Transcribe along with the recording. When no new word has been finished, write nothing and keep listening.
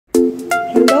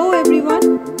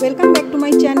Welcome back to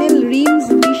my channel Reem's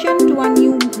Vision to a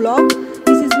new vlog.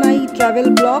 This is my travel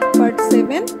vlog part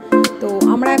 7. তো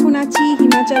আমরা এখন আছি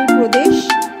হিমাচল প্রদেশ,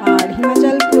 আর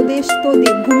হিমাচল প্রদেশ তো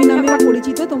দেবভূমি নামেও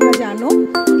পরিচিত, তোমরা জানো।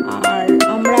 আর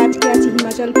আমরা আজকে আছি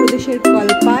হিমাচল প্রদেশের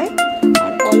কল্পায়।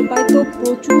 আর কল্পায় তো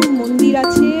প্রচুর মন্দির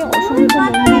আছে, অসংখ্য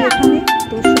মন্দির এখানে।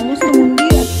 তো সমস্ত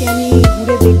মন্দির আজকে আমি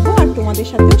ঘুরে দেখবো আর তোমাদের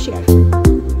সাথেও শেয়ার করবো।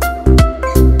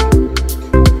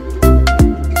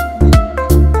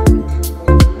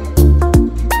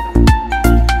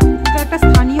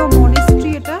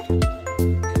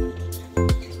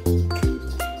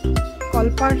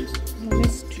 कल्पार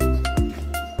मोनेस्ट्री,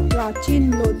 प्राचीन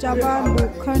लोचाबा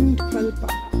लोखंड कल्पा,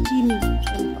 चीनी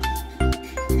कल्पा।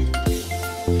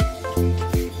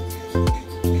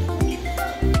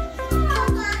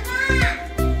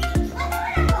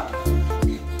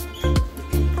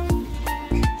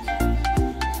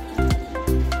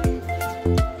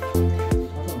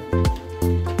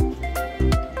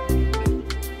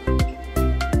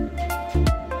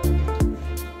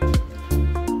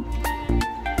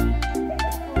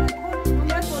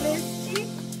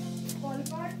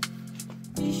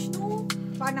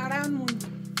 नारायण मंदिर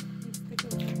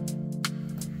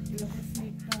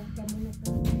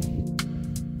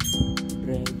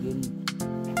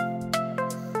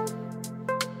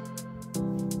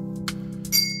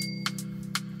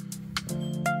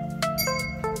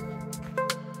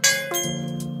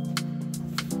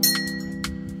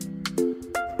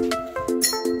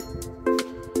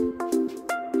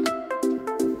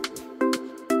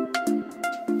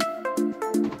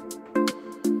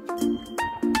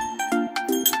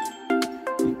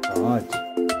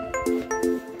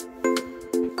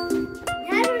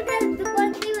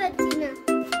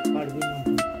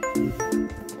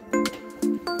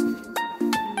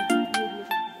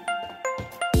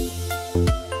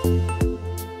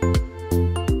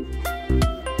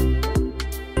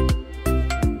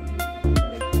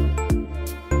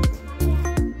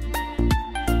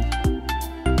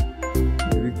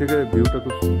থেকে ভিউটা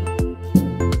খুব সুন্দর।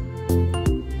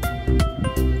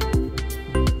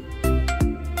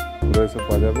 পুরো সব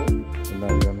বাজাবে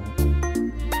নাচ গান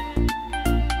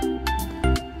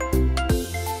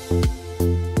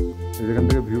এখান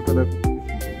থেকে ভিউটা দেখো।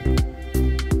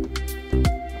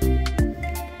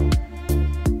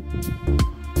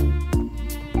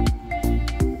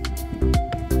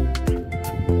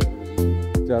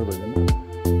 चार बजे ना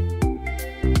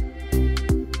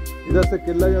इधर से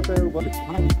केला जाता है ऊपर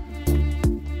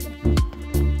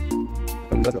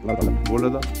बोल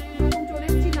रहा था चले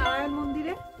एसेছি नारायण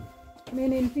मंदिरे,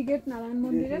 मेन एंट्री गेट नारायण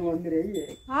मंदिरे। मंदिर है ये।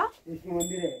 हाँ विष्णु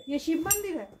मंदिर है। ये शिव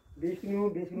मंदिर है। विष्णु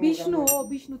विष्णु विष्णु ओ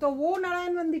विष्णु, तो वो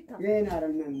नारायण मंदिर था। ये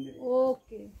नारायण मंदिर।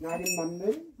 ओके नारायण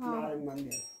मंदिर, नारायण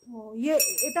मंदिर। ও ये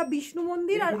এটা বিষ্ণু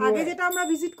মন্দির, আর আগে যেটা আমরা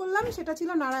ভিজিট করলাম সেটা ছিল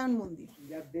নারায়ণ মন্দির।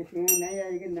 जब विष्णु नहीं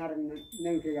आएगा नारायण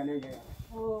नहीं उठेगा, नहीं जाएगा।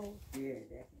 ओ ये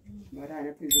देख नारायण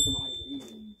फिर तो तुम्हारी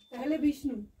पहले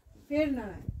विष्णु फिर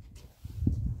नारायण।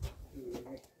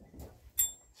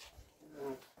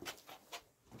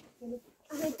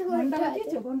 ঘন্টা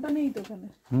বাজিয়েছে? ঘন্টা নেই তো ওখানে।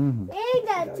 এই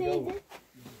যাচ্ছে এই যে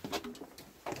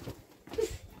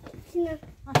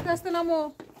আস্তে আস্তে নামো।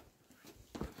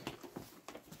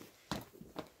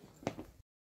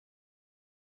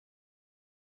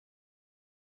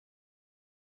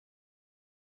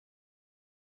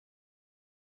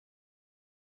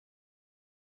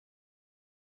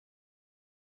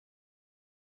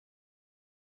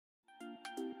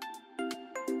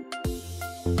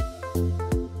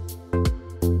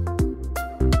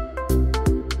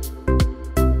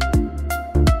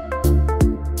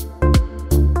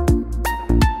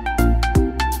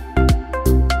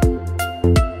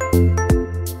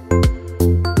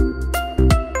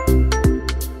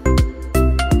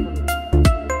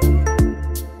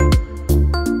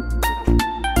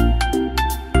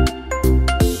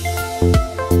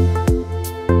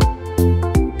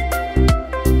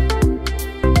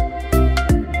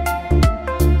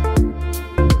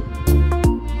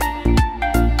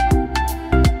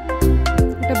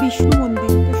 বিষ্ণু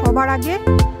মন্দির। সবার আগে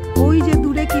ওই যে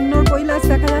দূরে কিন্নর কৈলাস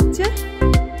দেখা যাচ্ছে,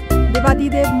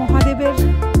 দেবাদিদেব মহাদেবের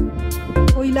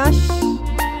কৈলাস,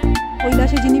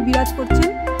 কৈলাসে যিনি বিরাজ করছেন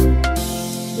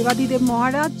দেবাদিদেব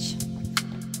মহারাজ।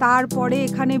 তারপরে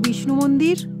এখানে বিষ্ণু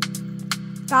মন্দির,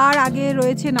 তার আগে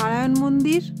রয়েছে নারায়ণ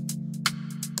মন্দির।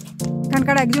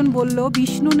 এখানকার একজন বলল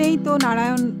বিষ্ণু নেই তো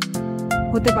নারায়ণ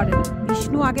হতে পারে না,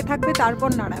 বিষ্ণু আগে থাকবে তারপর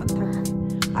নারায়ণ থাকবে,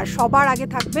 আর সবার আগে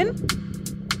থাকবেন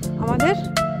আমাদের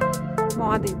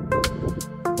মহাদেব।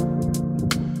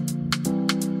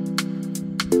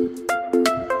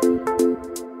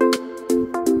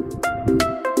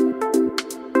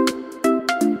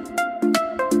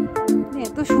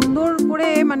 সুন্দর করে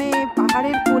মানে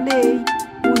পাহাড়ের কোলে এই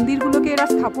মন্দিরগুলোকে এরা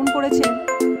স্থাপন করেছেন,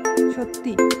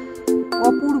 সত্যি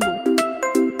অপূর্ব।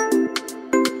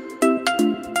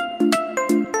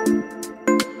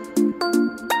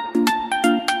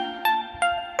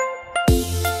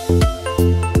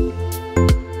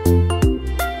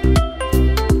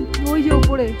 ওই যে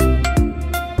উপরে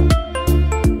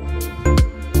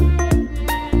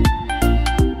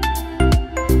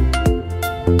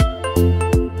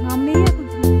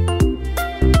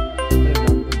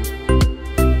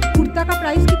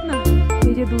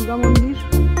दुर्गा मंदिर,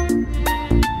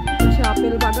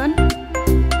 आपेल बागान।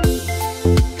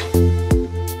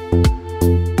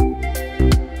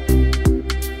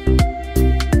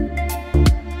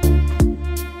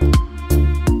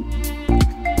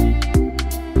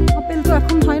 आपेल तो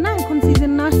এখন হয় না, এখন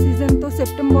সিজন না, সিজন তো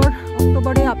সেপ্টেম্বর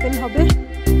অক্টোবরে আপেল হবে।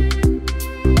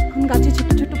 এখন গাছে ছোট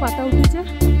ছোট পাতা উঠেছে।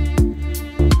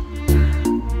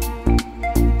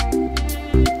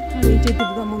 আর এই যে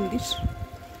দুর্গা মন্দির।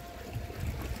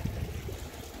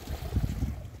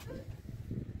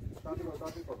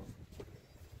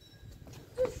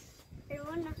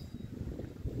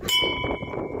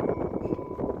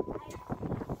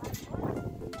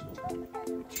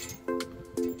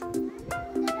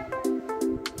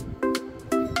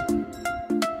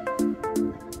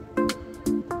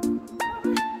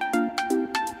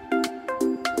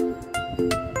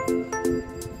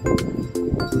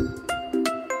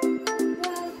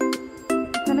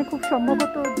 এখানে খুব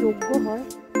সম্ভবত যজ্ঞ হয়,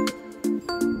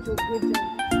 যজ্ঞের জায়গা।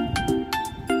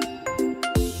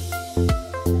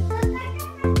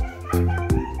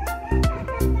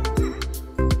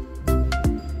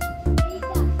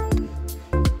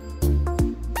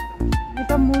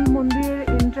 এটা মূল মন্দিরের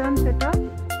এন্ট্রান্স, এটা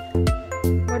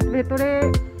বাট ভেতরে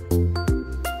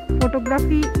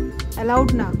ফটোগ্রাফি অ্যালাউড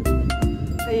না,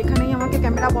 তাই এখানেই আমাকে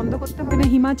ক্যামেরা বন্ধ করতে হবে।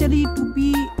 হিমাচলি টুপি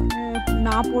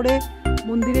না পরে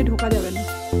মন্দিরে ঢোকা যাবে না।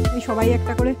 এই সবাই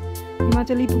একটা করে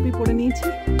হিমাচলি টুপি পরে নিয়েছি,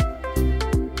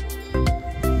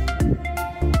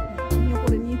 আমিও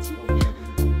পরে নিয়েছি।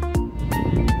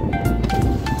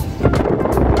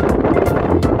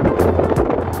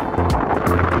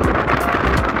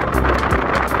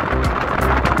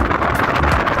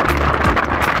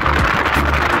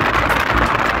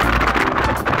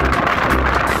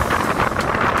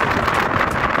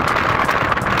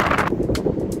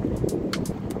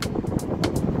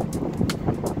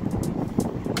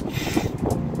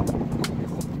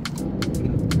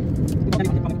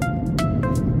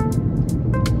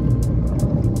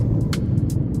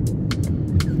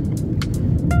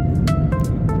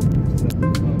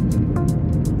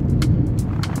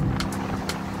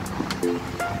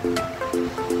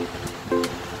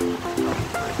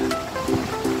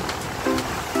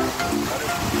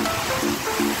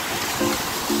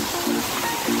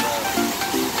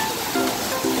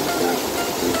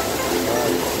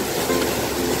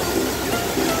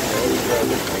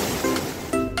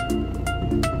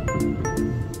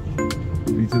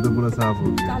 नीचे तो पूरा साफ हो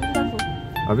गया,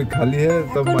 अभी खाली है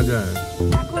तब मजा है।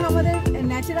 এখন আমাদের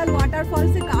ন্যাচারাল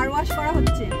ওয়াটারফলসে কার ওয়াশ করা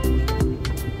হচ্ছে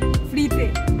ফ্রিতে।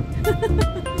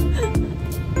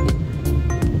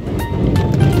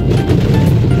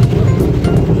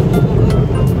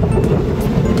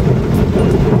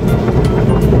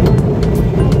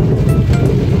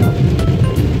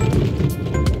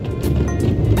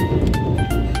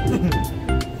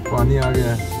 पानी आ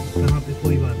गया है। यहाँ पे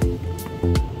कोई बात नहीं,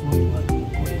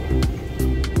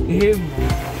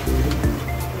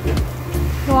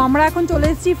 তো আমরা এখন চলে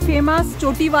এসেছি ফেমাস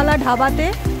চটিওয়ালা ধাবাতে।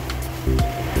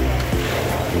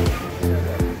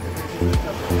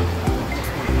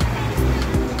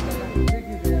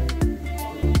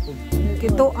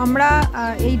 তো আমরা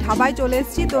এই ধাবায় চলে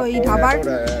এসেছি। তো এই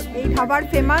ধাবার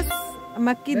फेमस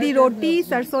मक्की दी रोटी,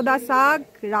 सरसों दा साग,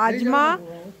 राजमा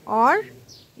और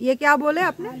ये क्या बोले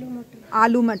आपने,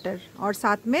 आलू मटर और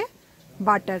साथ में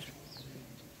বাটার।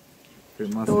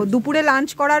 তো দুপুরে লাঞ্চ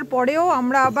করার পরেও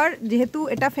আমরা আবার, যেহেতু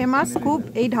এটা ফেমাস খুব,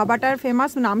 এই ধাবাটার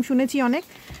ফেমাস, নাম শুনেছি অনেক,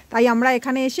 তাই আমরা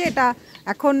এখানে এসে এটা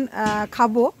এখন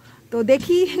খাবো। তো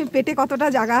দেখি পেটে কতটা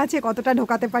জায়গা আছে, কতটা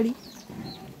ঢোকাতে পারি।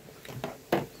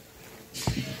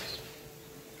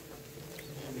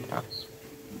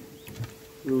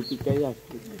 রুটি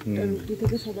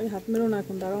থেকে সবাই হাত মেরো না,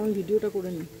 এখন দাঁড়াও আমি ভিডিওটা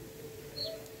করে নিই।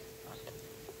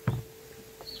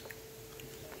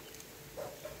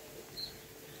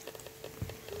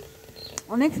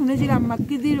 অনেক শুনেছিলাম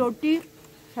মক্কি দি রুটি,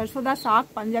 सरसों दा साग,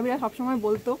 পাঞ্জাবিরা সবসময়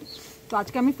বলতো। তো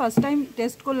আজকে আমি ফার্স্ট টাইম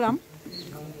টেস্ট করলাম,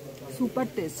 সুপার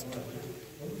টেস্ট।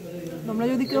 তোমরা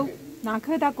যদি কেউ না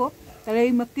খেয়ে থাকো তাহলে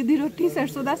এই মক্কি দি রুটি,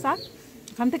 सरसों दा साग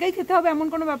এখান থেকেই খেতে হবে এমন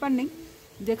কোনো ব্যাপার নেই,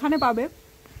 যেখানে পাবে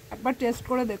একবার টেস্ট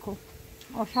করে দেখো,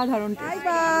 অসাধারণ। বাই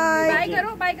বাই, বাই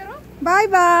করো, বাই করো, বাই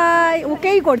বাই।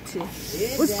 ওকেই করছে,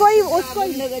 উসকোই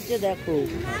দেখো।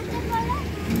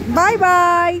 बाय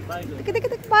बाय, देखे देखे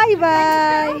देखे, बाय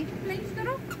बाय।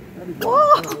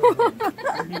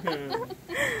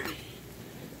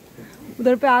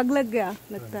 उधर पे आग लग गया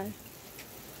लगता है।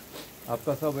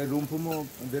 आपका सब रूम फूम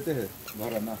देते हैं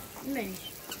भाड़ा ना? नहीं,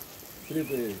 सिर्फ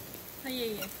हाँ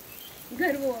यही है,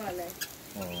 घर वो वाला है।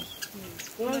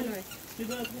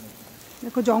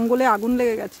 देखो जंगले आगुन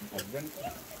लेगे গেছে।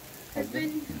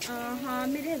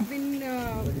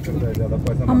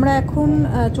 আমরা এখন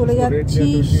চলে যাচ্ছি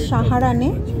সাহারানে।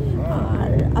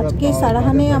 আর আজকে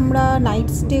সারাহানে আমরা নাইট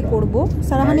স্টে করব।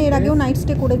 সারাহানে এর আগেও নাইট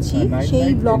স্টে করেছি, সেই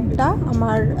ব্লগটা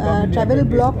আমার ট্রাভেল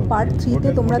ব্লগ পার্ট 3 তে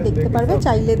তোমরা দেখতে পারবে,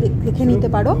 চাইলে দেখে নিতে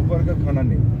পারো।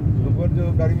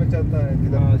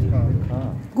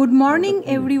 Good morning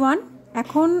everyone.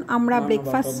 এখন আমরা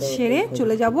ব্রেকফাস্ট সেরে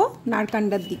চলে যাব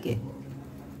নারকান্ডার দিকে।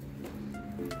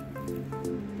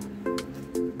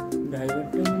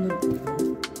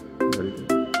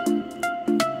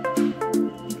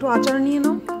 একটু আচার নিয়ে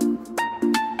নাও।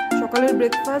 সকালের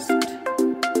ব্রেকফাস্ট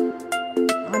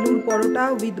আলুর পরোটা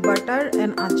উইথ বাটার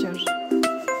অ্যান্ড আচার।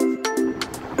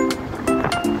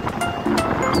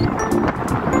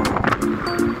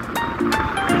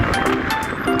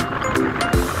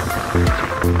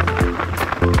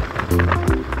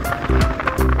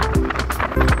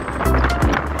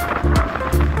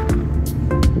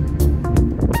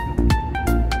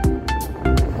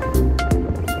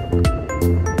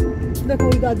 দেখো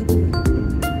ওই গাছগুলো।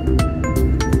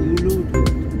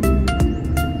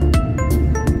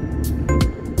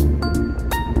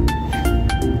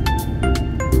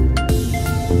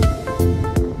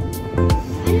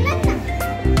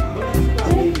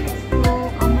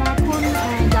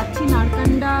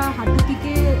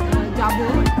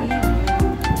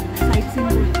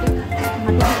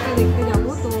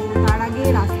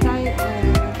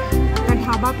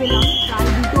 পেলাম প্রায়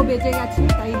 2টো বেজে গেছে,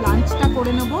 তাই লাঞ্চটা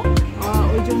করে নেবো।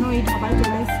 ওই জন্য এই ধাবায়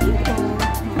চলে এসেছি। তো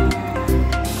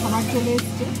খাবার চলে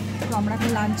এসছে, তো আমরা এখন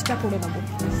লাঞ্চটা করে নেবো।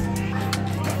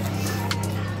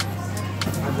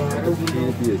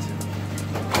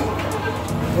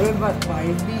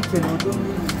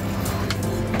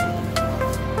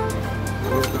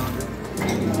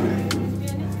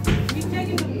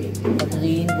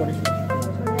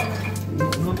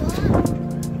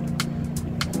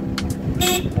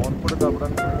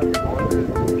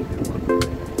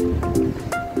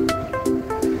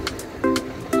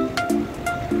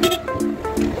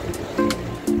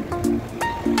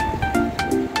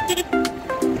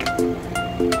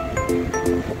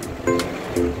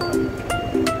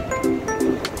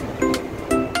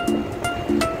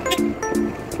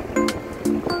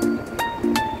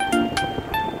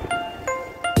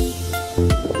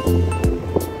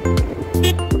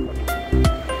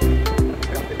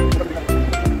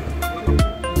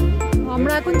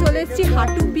 এখন চলে এসেছি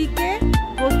হাটু পিকে।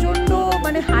 প্রচণ্ড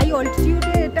মানে হাই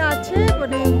অল্টিটিউডে এটা আছে,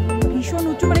 মানে ভীষণ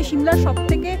উঁচু, মানে সিমলার সব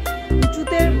থেকে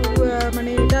উঁচুতে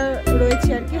মানে এটা রয়েছে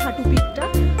আর কি হাটু পিকটা।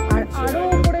 আর আরও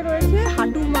উপরে রয়েছে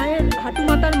হাটু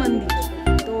মাতার মন্দির।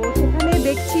 তো সেখানে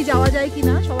দেখছি যাওয়া যায়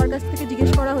কিনা, সবার কাছ থেকে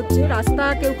জিজ্ঞেস করা হচ্ছে। রাস্তা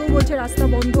কেউ কেউ বলছে রাস্তা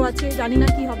বন্ধ আছে, জানি না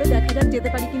কি হবে, দেখা যাক যেতে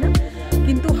পারি কিনা।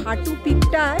 কিন্তু হাটু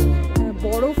পিকটায়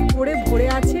বরফ পড়ে ভরে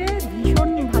আছে, ভীষণ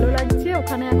ভালো লাগছে।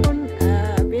 ওখানে এখন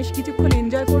বেশ কিছুক্ষণ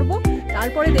এনজয় করব,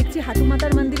 তারপরে দেখছি হাটু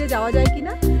মাতার মন্দিরে যাওয়া যায়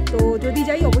কিনা। তো যদি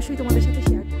যাই অবশ্যই তোমাদের সাথে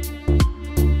শেয়ার করব।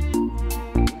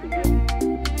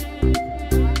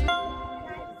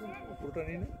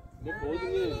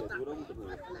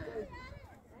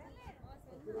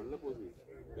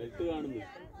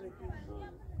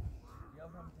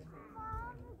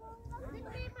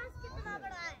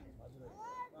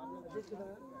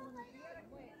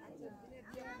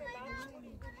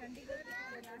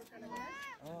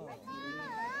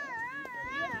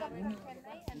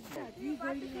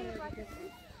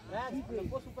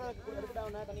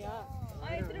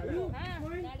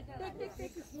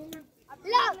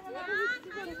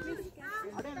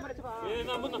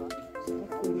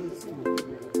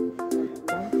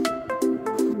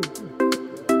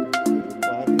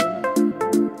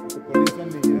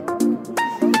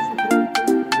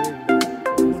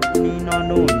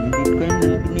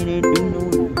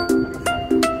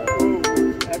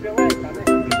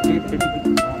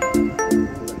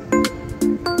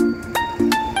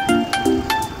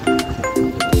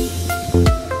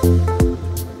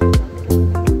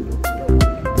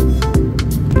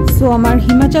 সো আমার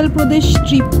হিমাচল প্রদেশ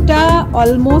ট্রিপটা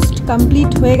অলমোস্ট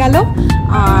কমপ্লিট হয়ে গেল।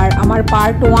 আর আমার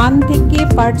পার্ট 1 থেকে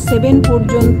পার্ট 7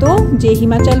 পর্যন্ত যে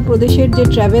হিমাচল প্রদেশের যে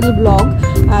ট্রাভেল ব্লগ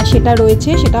সেটা রয়েছে,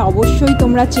 সেটা অবশ্যই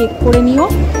তোমরা চেক করে নিও,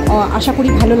 আশা করি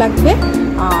ভালো লাগবে।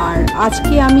 আর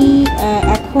আজকে আমি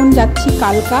এখন যাচ্ছি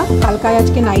কালকায়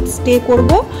আজকে নাইট স্টে করব।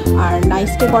 আর নাইট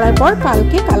স্টে করার পর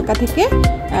কালকা থেকে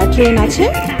ট্রেন আছে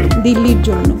দিল্লির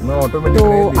জন্য। তো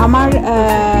আমার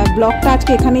ব্লগটা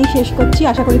আজকে এখানেই শেষ করছি।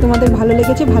 আশা করি তোমাদের ভালো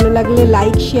লেগেছে। ভালো লাগলে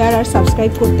লাইক, শেয়ার আর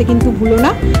সাবস্ক্রাইব করতে কিন্তু ভুলো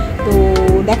না। তো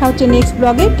দেখা হচ্ছে নেক্সট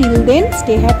ব্লগে। Till then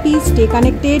stay happy, stay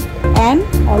connected and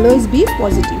always be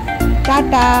positive.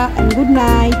 Tata and good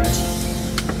night.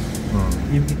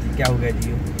 ये क्या हो गया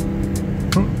जियो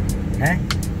हैं?